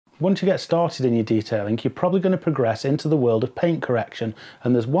once you get started in your detailing, you're probably going to progress into the world of paint correction.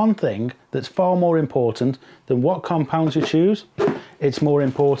 And there's one thing that's far more important than what compounds you choose. It's more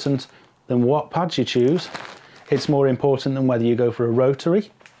important than what pads you choose. It's more important than whether you go for a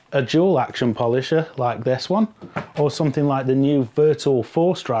rotary, a dual action polisher like this one, or something like the new Virtual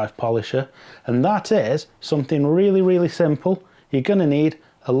Force Drive polisher. And that is something really, really simple. You're going to need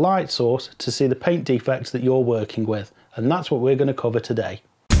a light source to see the paint defects that you're working with. And that's what we're going to cover today.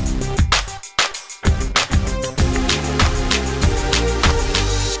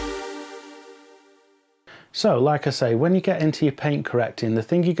 So, like I say, when you get into your paint correcting, the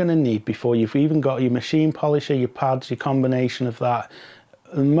thing you're going to need before you've even got your machine polisher, your pads, your combination of that,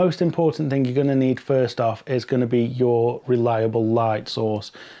 the most important thing you're going to need first off is going to be your reliable light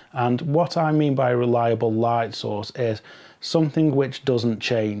source. And what I mean by a reliable light source is something which doesn't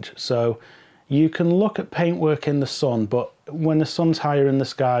change. So you can look at paintwork in the sun, but when the sun's higher in the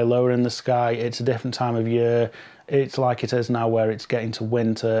sky, lower in the sky, it's a different time of year. It's like it is now where it's getting to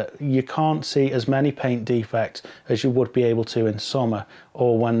winter. You can't see as many paint defects as you would be able to in summer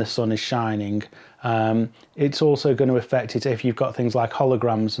or when the sun is shining. It's also going to affect it if you've got things like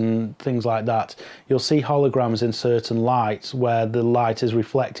holograms and things like that. You'll see holograms in certain lights where the light is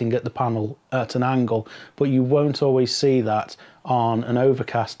reflecting at the panel at an angle, but you won't always see that on an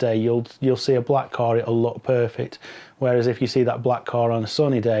overcast day. You'll see a black car, it'll look perfect. Whereas if you see that black car on a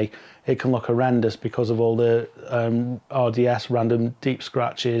sunny day, it can look horrendous because of all the RDS, random deep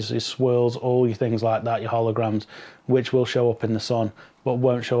scratches, your swirls, all your things like that, your holograms, which will show up in the sun, but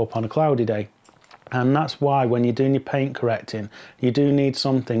won't show up on a cloudy day. And that's why when you're doing your paint correcting, you do need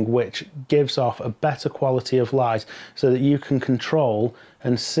something which gives off a better quality of light so that you can control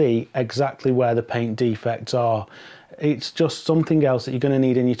and see exactly where the paint defects are. It's just something else that you're going to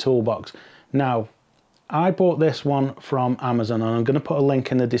need in your toolbox. Now, I bought this one from Amazon, and I'm going to put a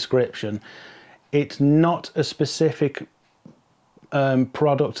link in the description. It's not a specific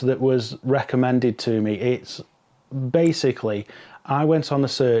product that was recommended to me. It's basically, I went on a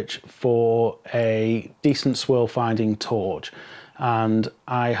search for a decent swirl finding torch, and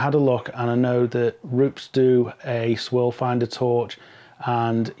I had a look, and I know that Roops do a swirl finder torch,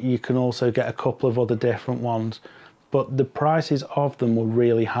 and you can also get a couple of other different ones, but the prices of them were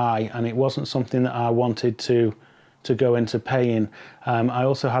really high, and it wasn't something that I wanted to go into paying. I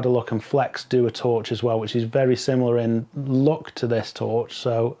also had a look, and Flex do a torch as well, which is very similar in look to this torch.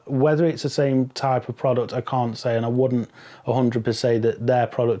 So whether it's the same type of product, I can't say, and I wouldn't 100% say that their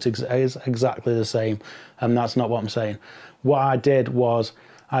product is exactly the same, and that's not what I'm saying. What I did was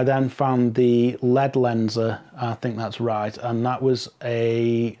I then found the LED lenser, I think that's right, and that was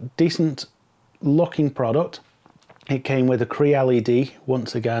a decent looking product. It came with a Cree LED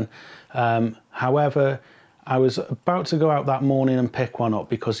once again. However, I was about to go out that morning and pick one up,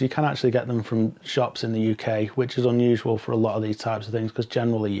 because you can actually get them from shops in the UK, which is unusual for a lot of these types of things, because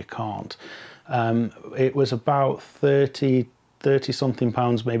generally you can't. It was about 30 something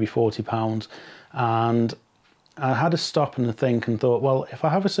pounds, maybe 40 pounds. And I had to stop and think and thought, well, if I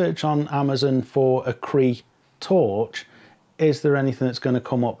have a search on Amazon for a Cree torch, is there anything that's going to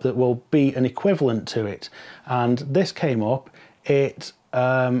come up that will be an equivalent to it? And this came up. It's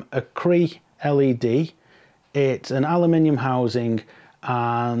a Cree LED. It's an aluminium housing,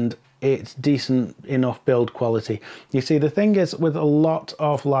 and it's decent enough build quality. You see, the thing is with a lot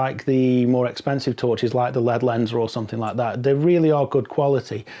of like the more expensive torches like the LED lenser or something like that, they really are good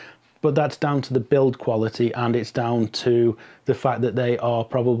quality, but that's down to the build quality, and it's down to the fact that they are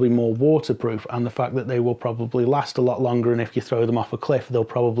probably more waterproof, and the fact that they will probably last a lot longer, and if you throw them off a cliff they'll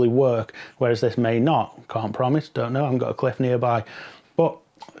probably work, whereas this may not. Can't promise, don't know, I haven't got a cliff nearby. But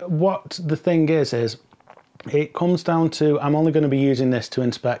what the thing is it comes down to, I'm only going to be using this to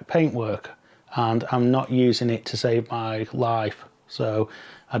inspect paintwork, and I'm not using it to save my life. So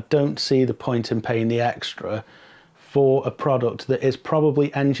I don't see the point in paying the extra for a product that is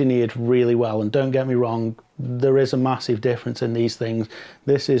probably engineered really well. And don't get me wrong, there is a massive difference in these things.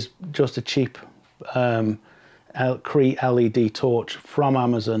 This is just a cheap Cree LED torch from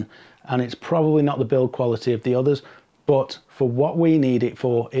Amazon, and it's probably not the build quality of the others, but for what we need it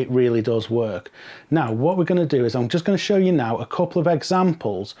for, it really does work. Now, what we're going to do is I'm just going to show you now a couple of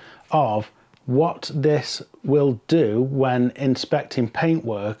examples of what this will do when inspecting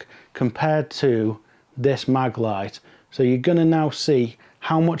paintwork compared to this mag light. So you're going to now see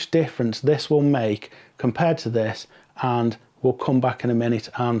how much difference this will make compared to this, and we'll come back in a minute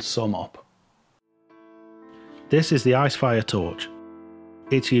and sum up. This is the Icefire torch.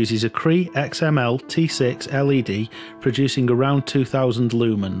 It uses a Cree XML T6 LED producing around 2000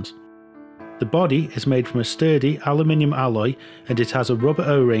 lumens. The body is made from a sturdy aluminium alloy and it has a rubber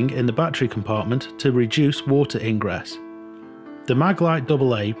O-ring in the battery compartment to reduce water ingress. The Maglite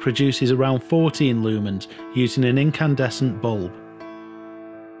AA produces around 14 lumens using an incandescent bulb.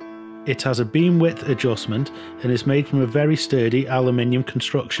 It has a beam width adjustment and is made from a very sturdy aluminium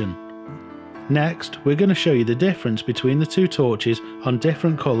construction. Next, we're going to show you the difference between the two torches on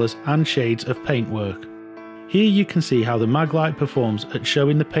different colours and shades of paintwork. Here you can see how the Maglite performs at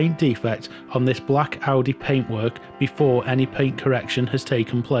showing the paint defect on this black Audi paintwork before any paint correction has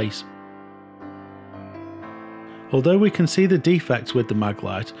taken place. Although we can see the defects with the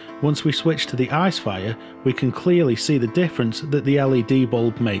Maglite, once we switch to the Icefire, we can clearly see the difference that the LED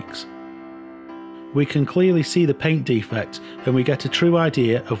bulb makes. We can clearly see the paint defect and we get a true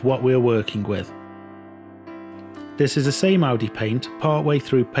idea of what we are working with. This is the same Audi paint partway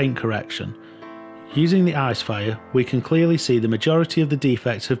through paint correction. Using the Icefire, we can clearly see the majority of the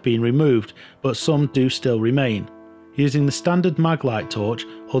defects have been removed, but some do still remain. Using the standard Maglite torch,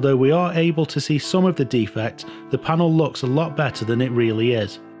 although we are able to see some of the defects, the panel looks a lot better than it really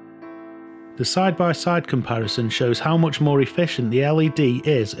is. The side-by-side comparison shows how much more efficient the LED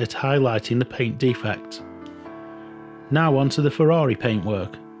is at highlighting the paint defects. Now onto the Ferrari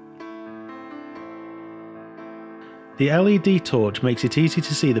paintwork. The LED torch makes it easy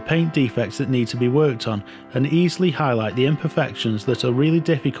to see the paint defects that need to be worked on and easily highlight the imperfections that are really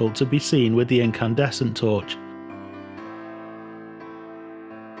difficult to be seen with the incandescent torch.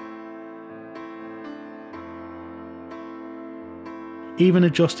 Even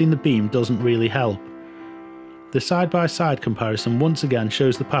adjusting the beam doesn't really help. The side-by-side comparison once again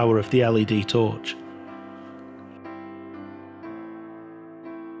shows the power of the LED torch.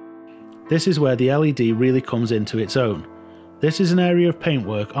 This is where the LED really comes into its own. This is an area of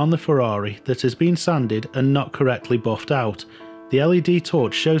paintwork on the Ferrari that has been sanded and not correctly buffed out. The LED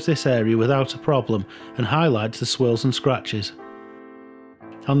torch shows this area without a problem and highlights the swirls and scratches.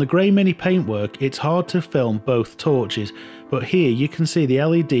 On the grey mini paintwork, it's hard to film both torches, but here you can see the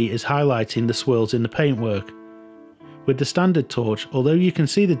LED is highlighting the swirls in the paintwork. With the standard torch, although you can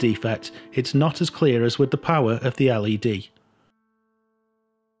see the defect, it's not as clear as with the power of the LED.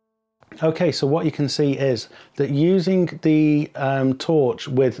 Okay, so what you can see is that using the torch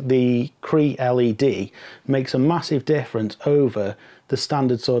with the Cree LED makes a massive difference over the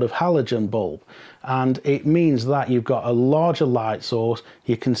standard sort of halogen bulb, and it means that you've got a larger light source.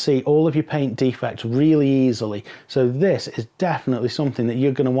 You can see all of your paint defects really easily. So this is definitely something that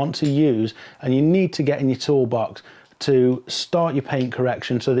you're going to want to use and you need to get in your toolbox to start your paint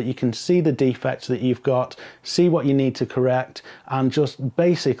correction so that you can see the defects that you've got, see what you need to correct, and just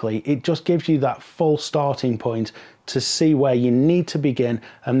basically it just gives you that full starting point to see where you need to begin,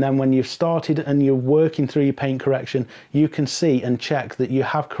 and then when you've started and you're working through your paint correction, you can see and check that you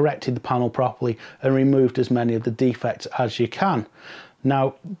have corrected the panel properly and removed as many of the defects as you can.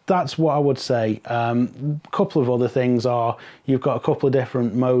 Now that's what I would say. A couple of other things are, you've got a couple of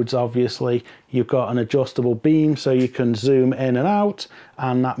different modes obviously. You've got an adjustable beam so you can zoom in and out,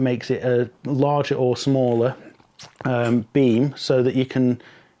 and that makes it a larger or smaller beam so that you can,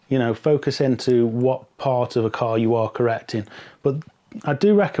 you know, focus into what part of a car you are correcting. But I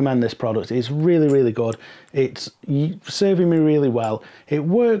do recommend this product. It's really, really good. It's serving me really well. It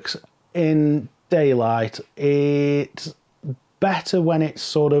works in daylight. It's better when it's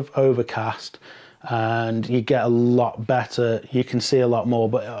sort of overcast and you get a lot better, you can see a lot more,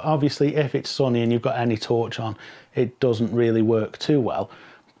 but obviously if it's sunny and you've got any torch on, it doesn't really work too well.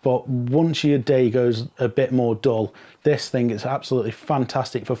 But once your day goes a bit more dull, this thing is absolutely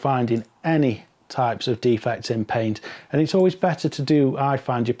fantastic for finding any types of defects in paint. And it's always better to do, I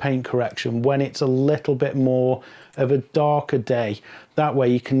find, your paint correction when it's a little bit more of a darker day. That way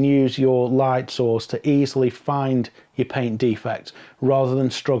you can use your light source to easily find your paint defect rather than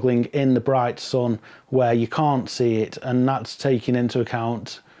struggling in the bright sun where you can't see it, and that's taking into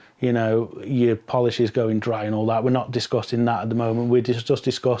account, you know, your polish is going dry and all that. We're not discussing that at the moment. We're just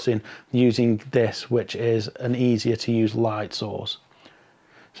discussing using this, which is an easier to use light source.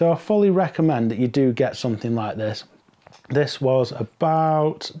 So I fully recommend that you do get something like this. This was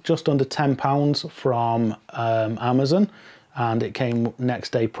about just under £10 from Amazon, and it came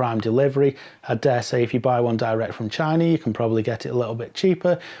next day prime delivery. I dare say if you buy one direct from China, you can probably get it a little bit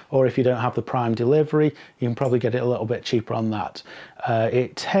cheaper, or if you don't have the prime delivery, you can probably get it a little bit cheaper on that.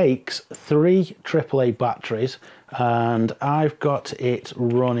 It takes 3 AAA batteries, and I've got it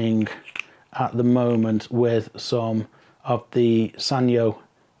running at the moment with some of the Sanyo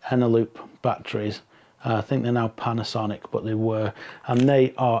Eneloop batteries. I think they're now Panasonic, but they were, and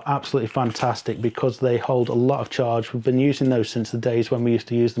they are absolutely fantastic because they hold a lot of charge. We've been using those since the days when we used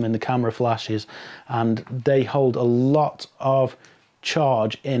to use them in the camera flashes, and they hold a lot of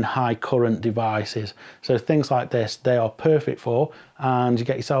charge in high current devices. So things like this they are perfect for, and you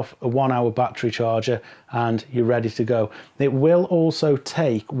get yourself a 1 hour battery charger and you're ready to go. It will also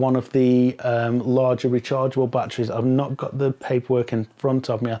take one of the larger rechargeable batteries. I've not got the paperwork in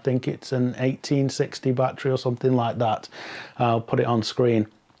front of me. I think it's an 1860 battery or something like that. I'll put it on screen.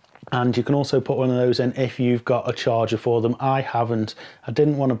 And you can also put one of those in if you've got a charger for them. I haven't. I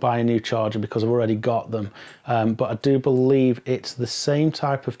didn't want to buy a new charger because I've already got them. But I do believe it's the same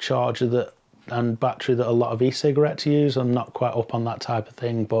type of charger and battery that a lot of e-cigarettes use. I'm not quite up on that type of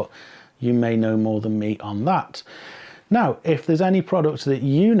thing, but you may know more than me on that. Now, if there's any products that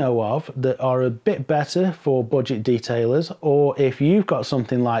you know of that are a bit better for budget detailers, or if you've got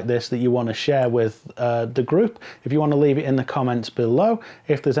something like this that you want to share with the group, if you want to leave it in the comments below.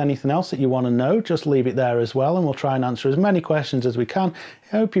 If there's anything else that you want to know, just leave it there as well, and we'll try and answer as many questions as we can.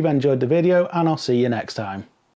 I hope you've enjoyed the video, and I'll see you next time.